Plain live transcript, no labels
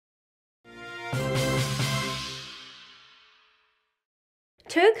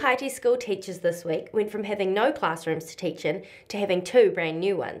Two Kaiti school teachers this week went from having no classrooms to teach in to having two brand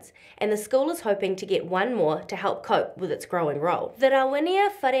new ones, and the school is hoping to get one more to help cope with its growing role. The Rawinia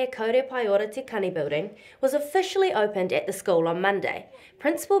Whare Paeora Te Kani building was officially opened at the school on Monday.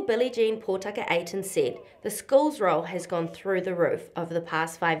 Principal Billie Jean Paeora said the school's role has gone through the roof over the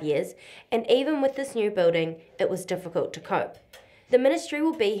past 5 years, and even with this new building, it was difficult to cope. The ministry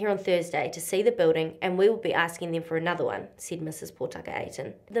will be here on Thursday to see the building, and we will be asking them for another one, said Mrs.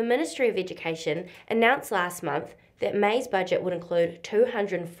 Paeora. The Ministry of Education announced last month that May's budget would include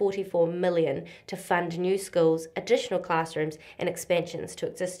 $244 million to fund new schools, additional classrooms and expansions to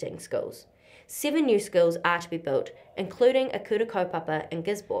existing schools. 7 new schools are to be built, including a kura kaupapa in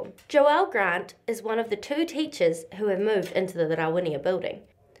Gisborne. Joelle Grant is one of the 2 teachers who have moved into the Rawinia building.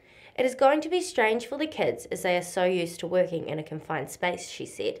 It is going to be strange for the kids as they are so used to working in a confined space, she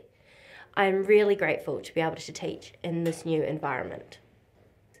said. I am really grateful to be able to teach in this new environment.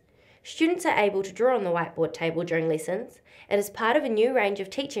 Students are able to draw on the whiteboard table during lessons. It is part of a new range of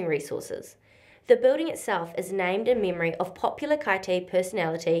teaching resources. The building itself is named in memory of popular Kaiti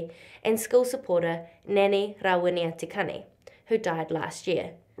personality and school supporter Nani Rawinia Te Kani, who died last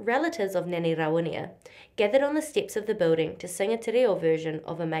year. Relatives of Nani Rawinia gathered on the steps of the building to sing a te reo version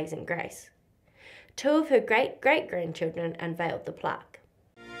of Amazing Grace. 2 of her great-great-grandchildren unveiled the plaque.